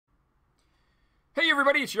Hey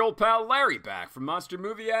everybody, it's your old pal Larry back from Monster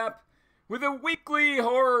Movie App with a weekly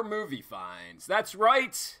horror movie finds. That's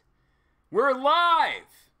right, we're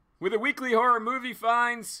live with a weekly horror movie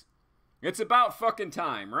finds. It's about fucking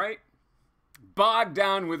time, right? Bogged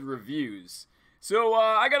down with reviews. So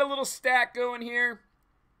I got a little stack going here.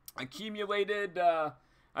 Accumulated,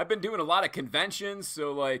 I've been doing a lot of conventions,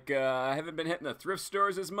 so I haven't been hitting the thrift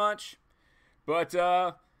stores as much. But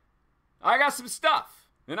I got some stuff.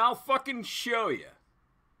 And I'll fucking show you.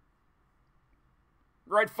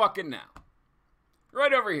 Right fucking now.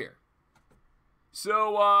 Right over here.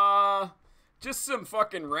 So, just some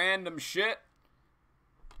fucking random shit.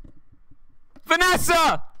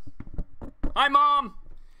 Vanessa! Hi, Mom!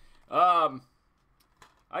 I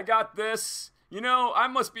got this. You know, I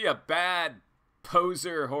must be a bad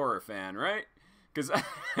poser horror fan, right? Because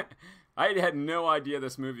I had no idea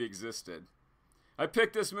this movie existed. I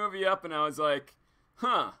picked this movie up and I was like,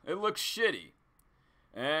 huh, it looks shitty.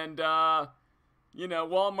 And, you know,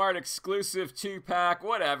 Walmart exclusive 2-pack,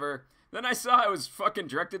 whatever. Then I saw it was fucking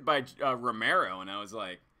directed by Romero, and I was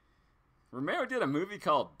like, Romero did a movie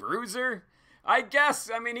called Bruiser? I guess,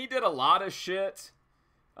 I mean, he did a lot of shit.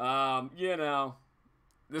 You know,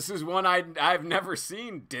 this is one I've never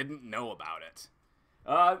seen, didn't know about it.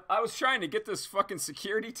 I was trying to get this fucking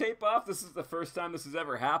security tape off. This is the first time this has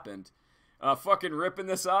ever happened. Fucking ripping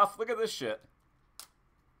this off. Look at this shit.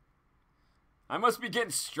 I must be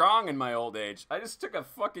getting strong in my old age. I just took a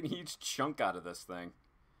fucking huge chunk out of this thing.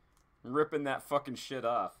 Ripping that fucking shit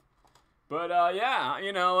off. But, yeah,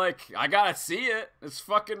 you know, like, I gotta see it. It's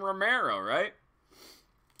fucking Romero, right?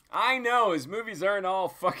 I know his movies aren't all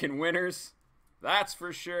fucking winners. That's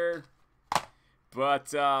for sure.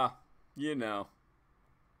 But, you know,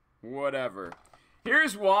 whatever.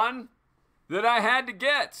 Here's one that I had to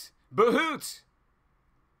get. Bahoot.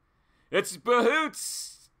 It's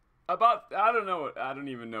Bahoot's. About, I don't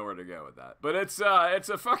even know where to go with that. But it's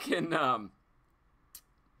a fucking,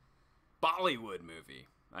 Bollywood movie,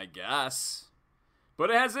 I guess.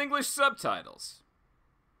 But it has English subtitles.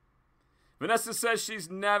 Vanessa says she's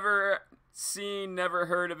never seen, never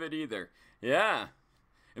heard of it either. Yeah.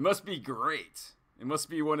 It must be great. It must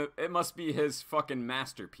be his fucking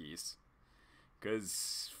masterpiece.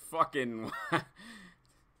 'Cause fucking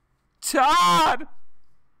Todd!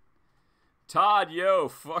 Todd, yo,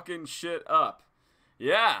 fucking shit up.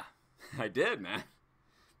 Yeah, I did, man.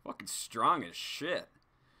 Fucking strong as shit.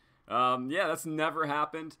 Yeah, that's never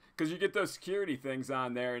happened. Because you get those security things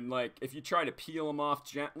on there, and, like, if you try to peel them off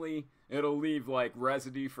gently, it'll leave, like,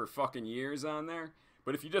 residue for fucking years on there.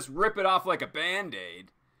 But if you just rip it off like a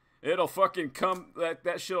Band-Aid, it'll fucking come,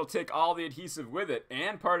 that shit'll take all the adhesive with it,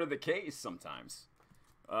 and part of the case sometimes.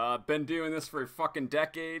 Been doing this for fucking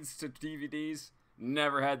decades to DVDs.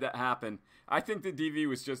 Never had that happen. I think the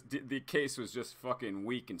the case was just fucking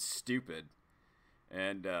weak and stupid.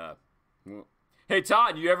 And, well, hey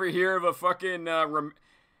Todd, you ever hear of a fucking,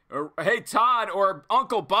 hey Todd or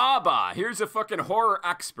Uncle Baba, here's a fucking horror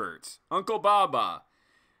expert. Uncle Baba,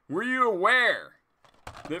 were you aware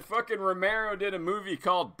that fucking Romero did a movie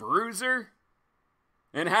called Bruiser?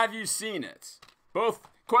 And have you seen it?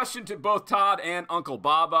 Question to both Todd and Uncle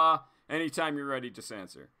Baba. Anytime you're ready, just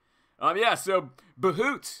answer. Yeah, so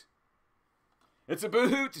Bahoot. It's a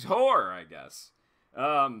Bahoot horror, I guess.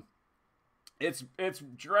 It's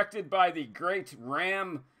directed by the great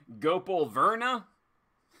Ram Gopal Verma.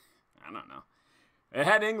 I don't know. It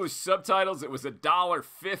had English subtitles. It was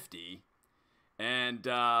 $1.50, and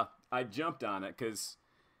I jumped on it because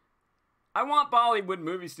I want Bollywood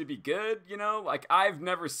movies to be good. You know, like I've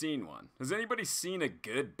never seen one. Has anybody seen a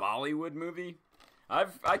good Bollywood movie?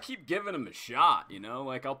 I keep giving them a shot, you know,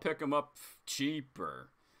 like I'll pick them up cheap or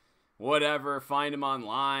whatever, find them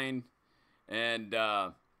online, and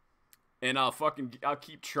I'll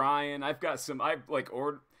keep trying. I've got some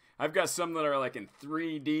that are like in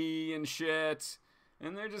 3D and shit,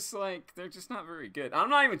 and they're just not very good. I'm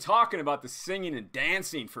not even talking about the singing and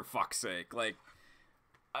dancing, for fuck's sake. Like,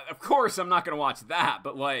 of course I'm not gonna watch that,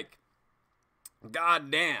 but like,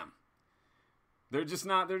 goddamn, they're just,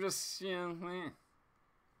 you know, eh.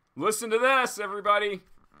 Listen to this, everybody.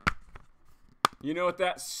 You know what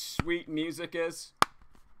that sweet music is?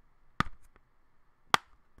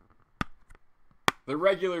 The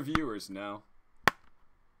regular viewers know.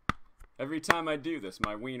 Every time I do this,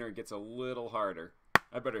 my wiener gets a little harder.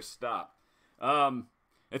 I better stop.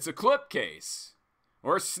 It's a clip case,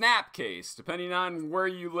 or snap case, depending on where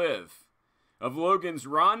you live, of Logan's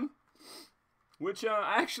Run, which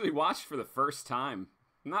I actually watched for the first time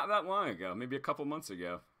not that long ago, maybe a couple months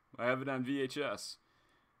ago. I have it on VHS.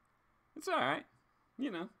 It's alright.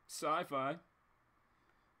 You know, sci-fi.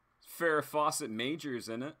 Farrah Fawcett Majors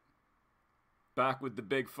in it. Back with the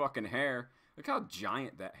big fucking hair. Look how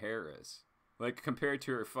giant that hair is. Like, compared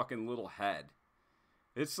to her fucking little head.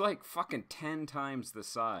 It's like fucking 10 times the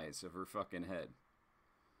size of her fucking head.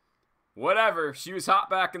 Whatever. She was hot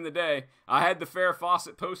back in the day. I had the Farrah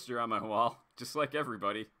Fawcett poster on my wall. Just like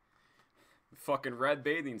everybody. Fucking red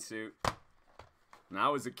bathing suit. And I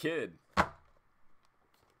was a kid.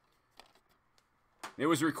 It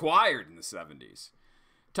was required in the 70s.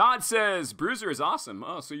 Todd says, Bruiser is awesome.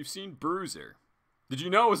 Oh, so you've seen Bruiser. Did you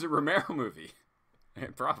know it was a Romero movie?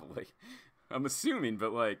 Probably. I'm assuming,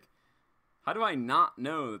 but like, how do I not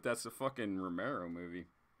know that that's a fucking Romero movie?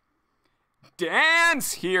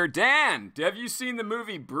 Dan's here. Dan, have you seen the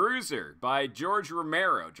movie Bruiser by George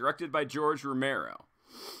Romero, directed by George Romero?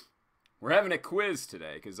 We're having a quiz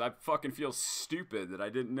today because I fucking feel stupid that I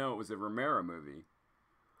didn't know it was a Romero movie.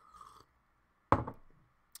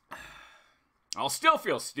 I'll still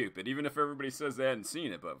feel stupid, even if everybody says they hadn't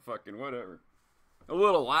seen it, but fucking whatever. A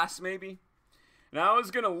little less, maybe. Now, I was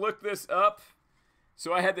going to look this up,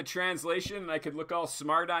 so I had the translation, and I could look all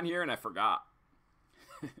smart on here, and I forgot.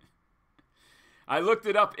 I looked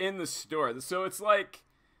it up in the store. So it's like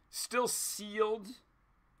still sealed.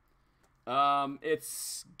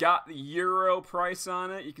 It's got the euro price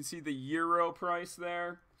on it. You can see the euro price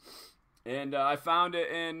there. And I found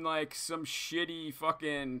it in like some shitty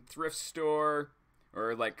fucking thrift store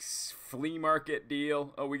or like flea market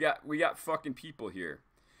deal. Oh, we got fucking people here.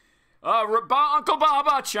 Uncle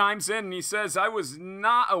Baba chimes in and he says, I was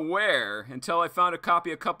not aware until I found a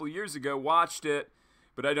copy a couple years ago, watched it,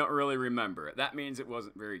 but I don't really remember it. That means it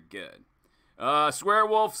wasn't very good.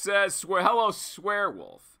 Swearwolf says, hello,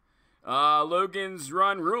 Swearwolf. Logan's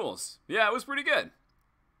Run rules. Yeah, it was pretty good.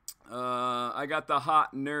 I got the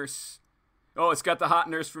hot nurse. Oh, it's got the hot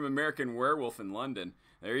nurse from American Werewolf in London.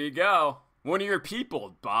 There you go. One of your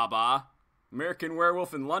people, Baba. American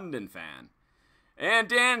Werewolf in London fan. And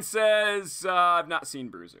Dan says, I've not seen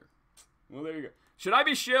Bruiser. Well, there you go. Should I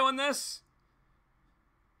be showing this?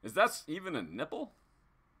 Is that even a nipple?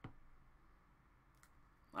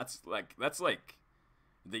 That's like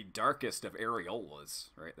the darkest of areolas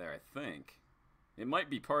right there, I think. It might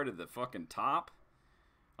be part of the fucking top.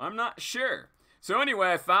 I'm not sure. So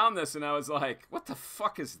anyway, I found this and I was like, what the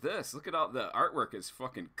fuck is this? Look at all the artwork is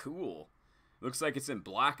fucking cool. Looks like it's in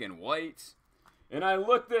black and white. And I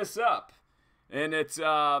looked this up. And it's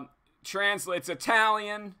translates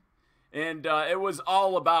Italian. And it was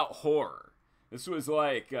all about horror. This was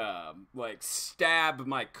like stab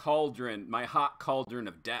my cauldron, my hot cauldron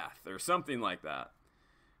of death, or something like that.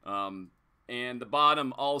 And the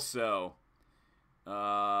bottom also,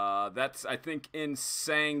 that's I think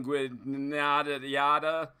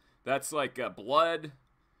insanguinata. That's like blood.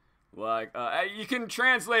 Like you can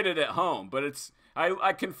translate it at home, but it's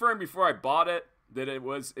I confirmed before I bought it that it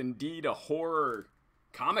was indeed a horror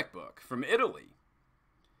comic book from Italy.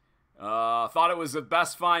 Thought it was the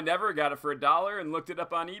best find ever. Got it for $1 and looked it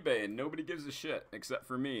up on eBay, and nobody gives a shit except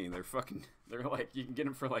for me. They're like, you can get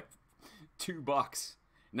them for like $2,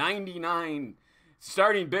 99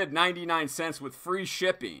 starting bid 99 cents with free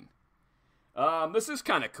shipping. This is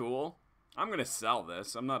kind of cool. I'm gonna sell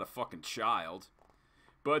this. I'm not a fucking child,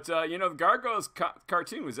 but you know, the Gargoyles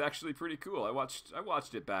cartoon was actually pretty cool. I watched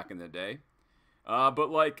it back in the day. But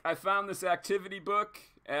like, I found this activity book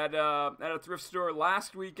at a thrift store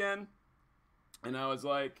last weekend, and I was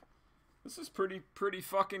like, this is pretty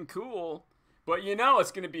fucking cool. But you know,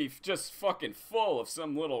 it's gonna be just fucking full of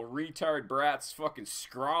some little retard brat's fucking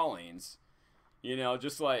scrawlings. You know,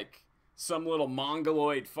 just like some little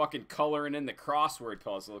mongoloid fucking coloring in the crossword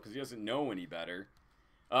puzzle because he doesn't know any better.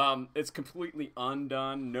 It's completely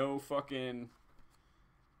undone. No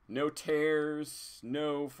tears.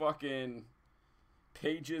 No fucking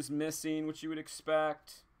pages missing, which you would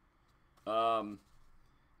expect.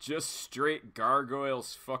 Just straight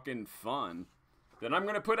Gargoyles fucking fun that I'm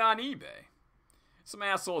gonna put on eBay. Some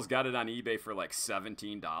assholes got it on eBay for like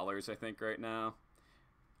 $17, I think, right now.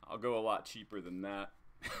 I'll go a lot cheaper than that.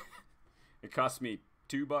 It cost me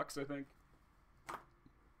 $2, I think.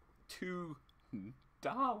 $2.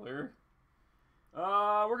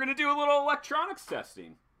 We're gonna do a little electronics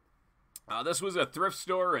testing. This was a thrift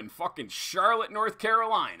store in fucking Charlotte, North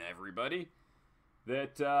Carolina, everybody.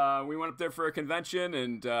 That we went up there for a convention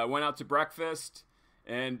and went out to breakfast.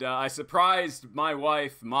 And I surprised my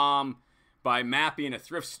wife, Mom, by mapping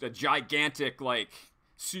a gigantic, like,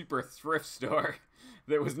 super thrift store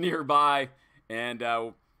that was nearby. And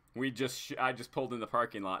I just pulled in the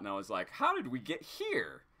parking lot and I was like, how did we get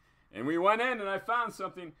here? And we went in and I found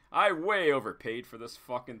something. I way overpaid for this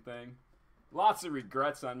fucking thing. Lots of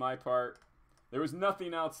regrets on my part. There was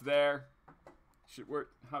nothing else there.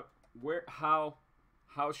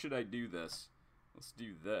 How should I do this? Let's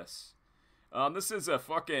do this. This is a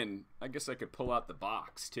fucking, I guess I could pull out the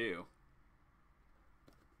box too.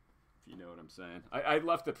 If you know what I'm saying. I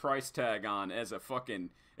left the price tag on as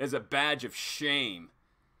a badge of shame.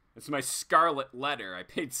 It's my scarlet letter. I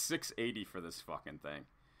paid $6.80 for this fucking thing.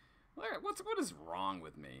 What is wrong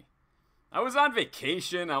with me? I was on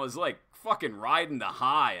vacation. I was like fucking riding the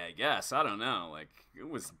high, I guess. I don't know. Like, it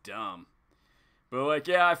was dumb. But like,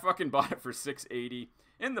 yeah, I fucking bought it for $6.80.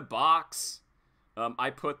 In the box, I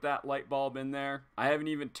put that light bulb in there. I haven't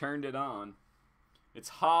even turned it on. It's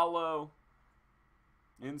hollow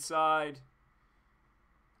inside.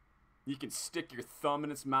 You can stick your thumb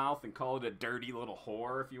in its mouth and call it a dirty little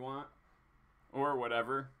whore if you want. Or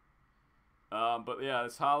whatever. But yeah,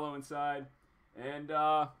 it's hollow inside. And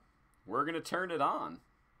we're going to turn it on.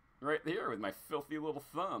 Right here with my filthy little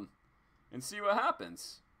thumb. And see what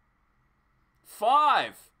happens.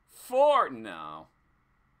 5, 4, no.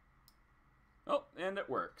 Oh, and it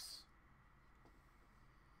works.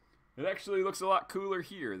 It actually looks a lot cooler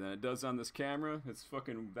here than it does on this camera. It's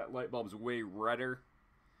fucking, that light bulb's way redder.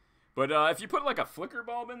 But if you put like a flicker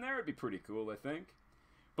bulb in there, it'd be pretty cool, I think.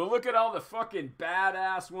 But look at all the fucking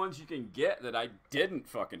badass ones you can get that I didn't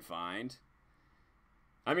fucking find.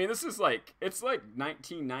 I mean, this is like, it's like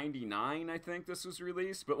 1999, I think this was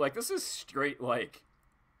released. But like, this is straight like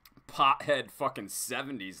pothead fucking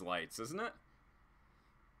 70s lights, isn't it?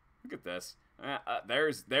 Look at this.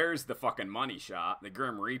 There's the fucking money shot. The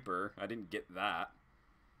Grim Reaper. I didn't get that.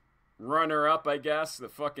 Runner up, I guess. The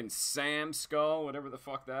fucking Sam skull, whatever the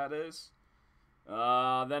fuck that is.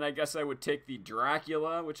 Then I guess I would take the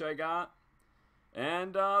Dracula, which I got.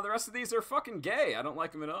 And the rest of these are fucking gay. I don't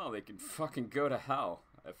like them at all. They can fucking go to hell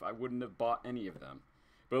if I wouldn't have bought any of them.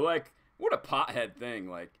 But like, what a pothead thing.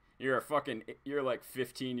 Like, you're like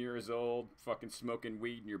 15 years old, fucking smoking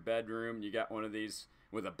weed in your bedroom. You got one of these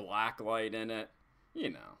with a black light in it. You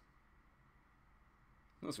know.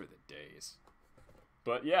 Those were the days.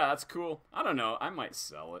 But yeah, that's cool. I don't know. I might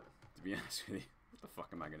sell it, to be honest with you. What the fuck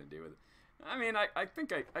am I going to do with it? I mean, I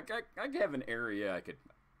think I have an area I could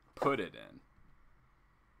put it in.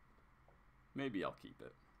 Maybe I'll keep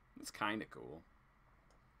it. It's kind of cool.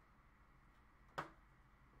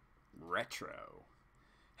 Retro.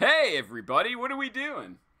 Hey, everybody. What are we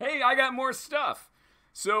doing? Hey, I got more stuff.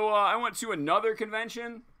 So I went to another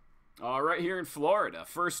convention right here in Florida.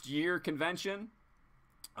 First year convention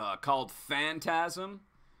called Phantasm.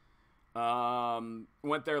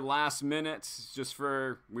 Went there last minute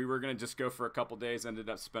we were going to just go for a couple days. Ended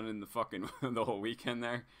up spending the fucking the whole weekend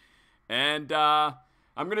there. And I'm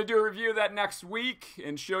going to do a review of that next week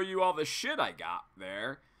and show you all the shit I got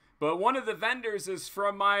there. But one of the vendors is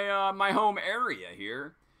from my home area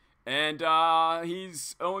here. And he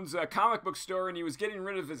owns a comic book store, and he was getting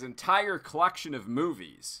rid of his entire collection of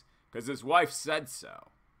movies because his wife said so.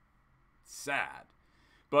 Sad.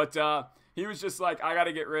 But he was just like, I got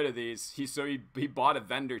to get rid of these. He bought a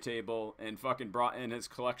vendor table and fucking brought in his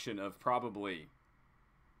collection of probably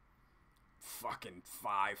fucking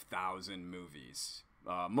 5,000 movies.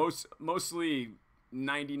 Mostly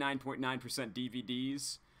 99.9%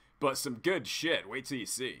 DVDs, but some good shit. Wait till you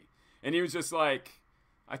see. And he was just like,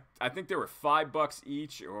 I think there were $5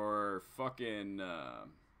 each, or fucking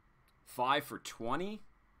 5 for 20.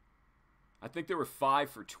 I think there were 5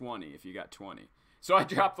 for 20 if you got 20. So I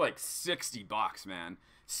dropped like $60, man.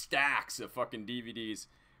 Stacks of fucking DVDs.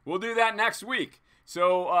 We'll do that next week.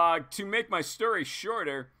 So to make my story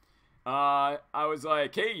shorter, I was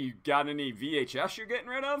like, hey, you got any VHS you're getting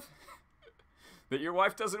rid of that your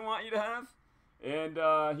wife doesn't want you to have?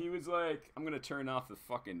 And he was like, I'm going to turn off the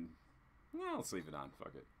fucking... Yeah, let's leave it on.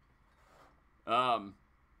 Fuck it.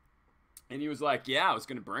 And he was like, yeah, I was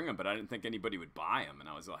going to bring them, but I didn't think anybody would buy them. And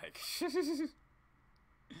I was like,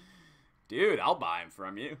 dude, I'll buy them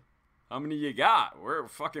from you. How many you got? Where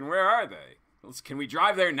are they? Can we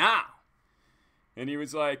drive there now? And he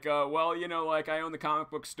was like, well, you know, like, I own the comic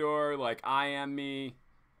book store. Like, I am me.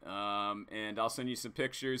 And I'll send you some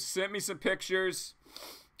pictures. Sent me some pictures.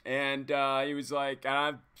 And he was like, I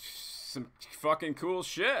have some fucking cool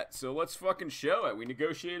shit. So let's fucking show it. We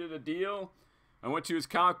negotiated a deal. I went to his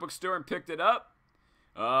comic book store and picked it up.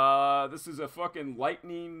 This is a fucking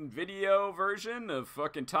lightning video version of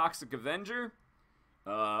fucking Toxic Avenger.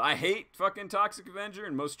 I hate fucking Toxic Avenger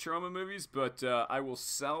in most trauma movies, but I will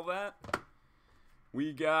sell that.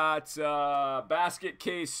 We got Basket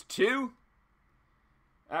Case 2.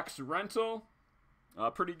 X Rental.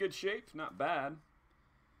 Pretty good shape, not bad.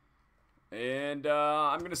 And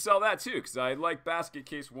I'm going to sell that too, because I like Basket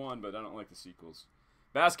Case 1, but I don't like the sequels.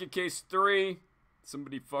 Basket Case 3.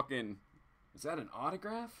 Somebody fucking... Is that an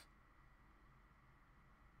autograph?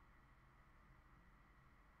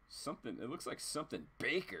 Something... It looks like something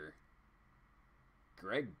Baker.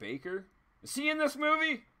 Greg Baker? Is he in this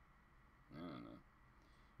movie? I don't know.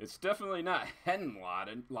 It's definitely not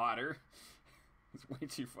Henlotter. It's way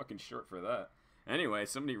too fucking short for that. Anyway,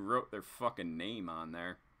 somebody wrote their fucking name on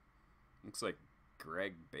there. Looks like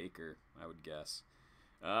Greg Baker, I would guess.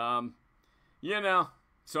 You know.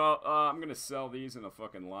 So, I'm going to sell these in a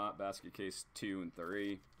fucking lot. Basket Case 2 and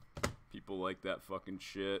 3. People like that fucking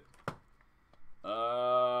shit.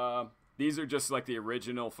 These are just like the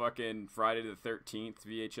original fucking Friday the 13th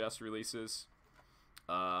VHS releases.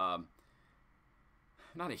 Not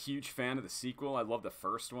a huge fan of the sequel. I love the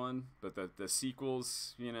first one, but the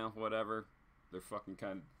sequels, you know, whatever. They're fucking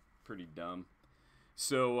kind of pretty dumb.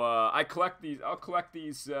 So I collect these. I'll collect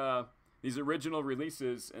these original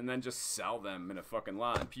releases and then just sell them in a fucking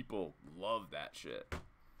lot. And people love that shit.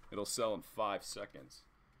 It'll sell in 5 seconds.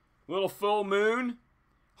 Little Full Moon,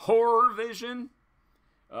 Horror Vision.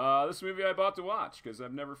 This movie I bought to watch because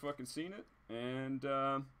I've never fucking seen it, and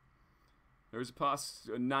there's a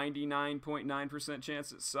 99.9%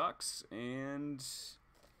 chance it sucks, and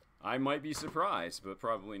I might be surprised, but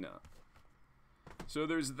probably not. So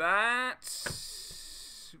there's that.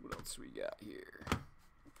 What else we got here?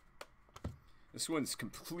 This one's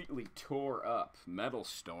completely tore up. Metal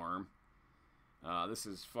Storm. This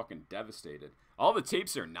is fucking devastated. All the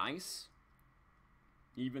tapes are nice.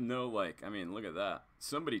 Even though, like, I mean, look at that.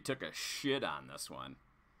 Somebody took a shit on this one.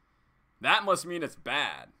 That must mean it's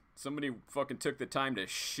bad. Somebody fucking took the time to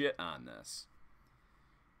shit on this.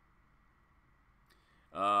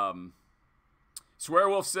 Swearwolf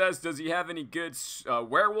says, does he have any good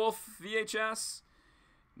werewolf VHS?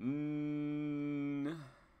 No.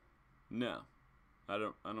 I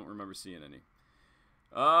don't remember seeing any.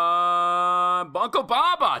 Uncle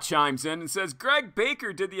Baba chimes in and says, Greg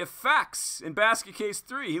Baker did the effects in Basket Case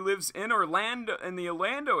 3. He lives in Orlando, in the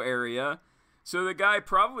Orlando area, so the guy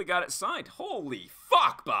probably got it signed. Holy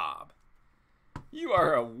fuck, Bob! You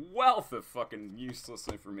are a wealth of fucking useless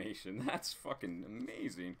information. That's fucking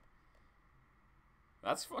amazing.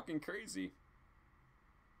 That's fucking crazy.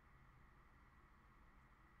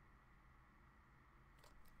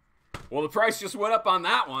 Well, the price just went up on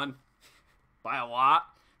that one. By a lot.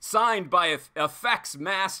 Signed by effects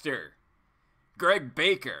master Greg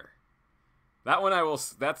Baker. That one I will...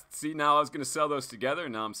 See, now I was going to sell those together,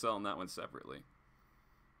 and now I'm selling that one separately.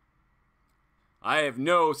 I have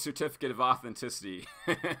no certificate of authenticity.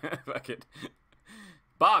 If I could...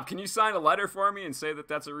 Bob, can you sign a letter for me and say that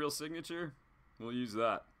that's a real signature? We'll use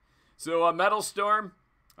that. So, Metal Storm.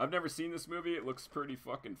 I've never seen this movie. It looks pretty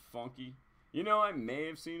fucking funky. You know, I may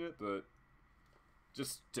have seen it, but...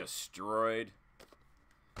 just destroyed.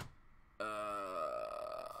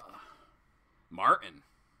 Martin.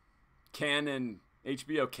 Canon,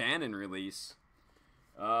 HBO Canon release.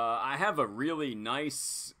 I have a really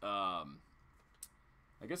nice, I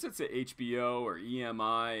guess it's a HBO or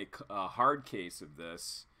EMI hard case of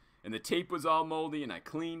this. And the tape was all moldy and I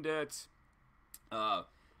cleaned it. I'm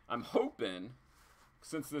hoping,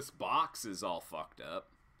 since this box is all fucked up,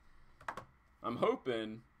 I'm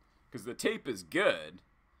hoping, because the tape is good,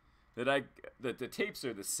 that the tapes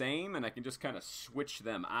are the same and I can just kind of switch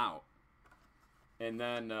them out. And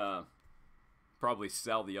then probably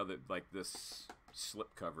sell the other, like this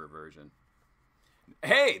slipcover version.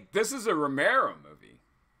 Hey, this is a Romero movie.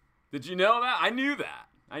 Did you know that? I knew that.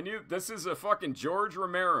 I knew this is a fucking George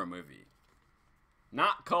Romero movie.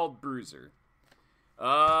 Not called Bruiser.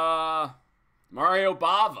 Mario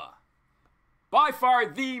Bava. By far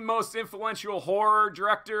the most influential horror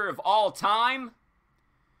director of all time.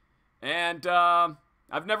 And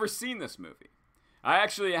I've never seen this movie. I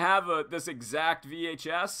actually have this exact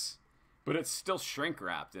VHS, but it's still shrink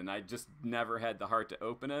wrapped, and I just never had the heart to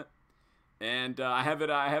open it. And I have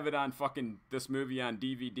it on fucking this movie on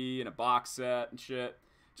DVD and a box set and shit.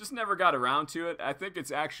 Just never got around to it. I think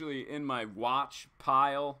it's actually in my watch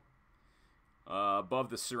pile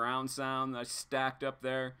above the surround sound that I stacked up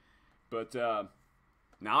there. But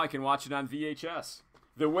now I can watch it on VHS.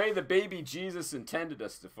 The way the baby Jesus intended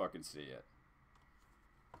us to fucking see it.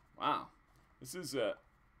 Wow. This is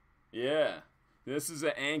This is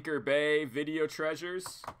a Anchor Bay Video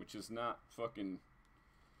Treasures, which is not fucking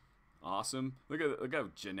awesome. Look how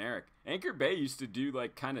generic. Anchor Bay used to do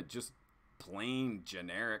like kind of just plain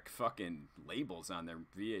generic fucking labels on their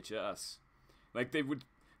VHS. Like they would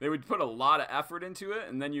put a lot of effort into it,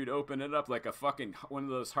 and then you'd open it up like a fucking one of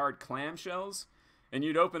those hard clamshells, and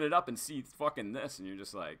you'd open it up and see fucking this, and you're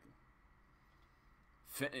just like,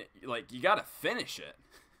 like, you gotta finish it.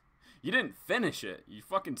 You didn't finish it. You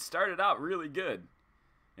fucking started out really good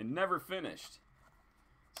and never finished.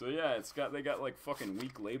 So yeah, they got like fucking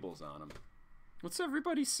weak labels on them. What's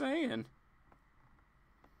everybody saying?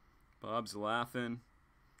 Bob's laughing.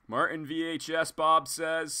 Martin VHS, Bob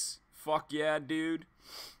says. Fuck yeah, dude.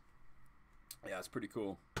 Yeah, it's pretty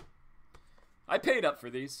cool. I paid up for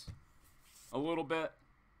these. A little bit.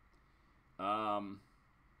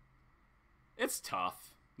 It's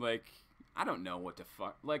tough. Like, I don't know what the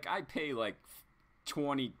fuck. Like, I pay like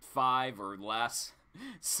 25 or less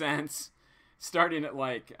cents. Starting at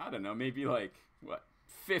like, I don't know, maybe like, what,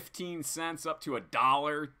 15 cents up to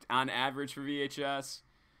 $1 on average for VHS.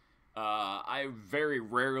 I very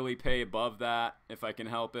rarely pay above that if I can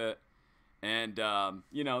help it. And,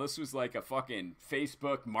 you know, this was like a fucking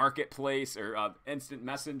Facebook marketplace or instant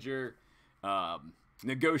messenger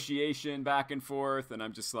negotiation back and forth. And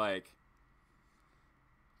I'm just like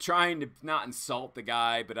trying to not insult the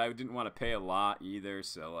guy, but I didn't want to pay a lot either.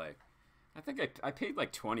 So, like, I think I paid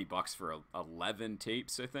like $20 for 11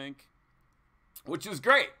 tapes, I think, which is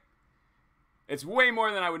great. It's way more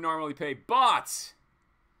than I would normally pay, but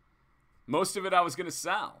most of it I was going to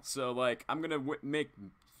sell. So, like, I'm going to make,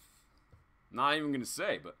 not even going to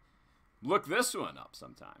say, but look this one up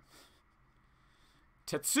sometime.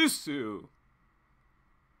 Tetsuo.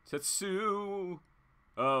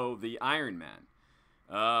 Oh, the Iron Man.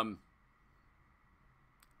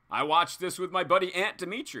 I watched this with my buddy Aunt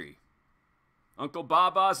Dimitri, Uncle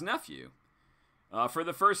Baba's nephew, for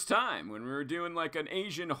the first time when we were doing like an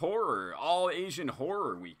Asian horror, all Asian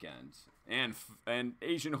horror weekend, and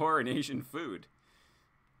Asian horror and Asian food.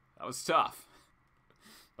 That was tough.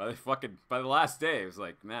 By the last day, it was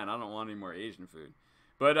like, man, I don't want any more Asian food.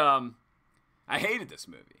 But I hated this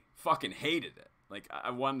movie. Fucking hated it. Like, I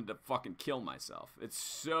wanted to fucking kill myself. It's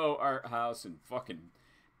so art house and fucking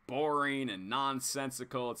boring and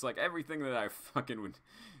nonsensical. It's like everything that I fucking would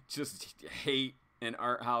just hate in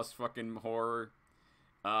art house fucking horror.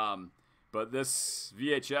 But this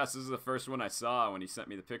VHS, this is the first one I saw when he sent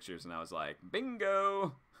me the pictures, and I was like,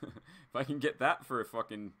 bingo! If I can get that for a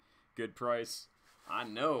fucking good price, I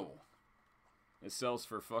know it sells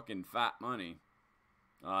for fucking fat money.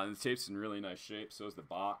 And the tape's in really nice shape, so is the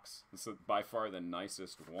box. It's by far the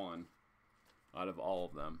nicest one out of all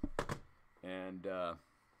of them. And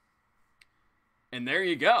there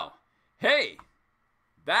you go. Hey,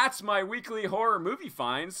 that's my weekly horror movie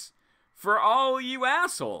finds for all you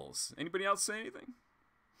assholes. Anybody else say anything?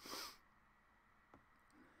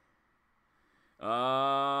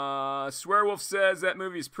 Swearwolf says that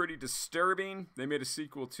movie is pretty disturbing. They made a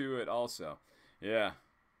sequel to it also. Yeah,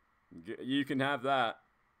 you can have that.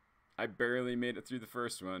 I barely made it through the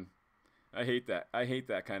first one. I hate that. I hate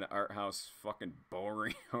that kind of art house fucking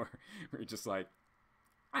boring or where you're just like,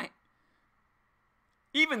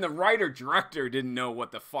 even the writer-director didn't know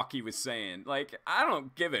what the fuck he was saying. Like, I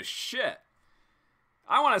don't give a shit.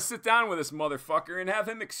 I want to sit down with this motherfucker and have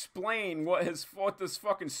him explain what this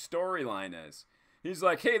fucking storyline is. He's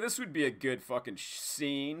like, hey, this would be a good fucking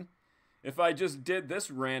scene if I just did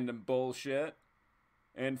this random bullshit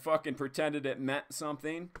and fucking pretended it meant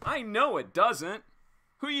something. I know it doesn't.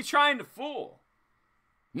 Who are you trying to fool?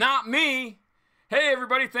 Not me. Hey,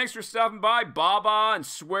 everybody, thanks for stopping by. Baba and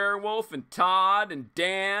Swearwolf and Todd and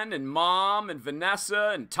Dan and Mom and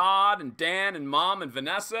Vanessa and Todd and Dan and Mom and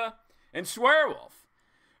Vanessa and Swearwolf.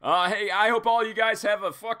 Hey, I hope all you guys have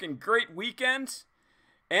a fucking great weekend.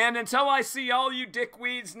 And until I see all you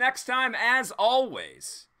dickweeds next time, as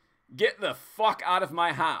always, get the fuck out of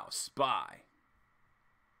my house. Bye.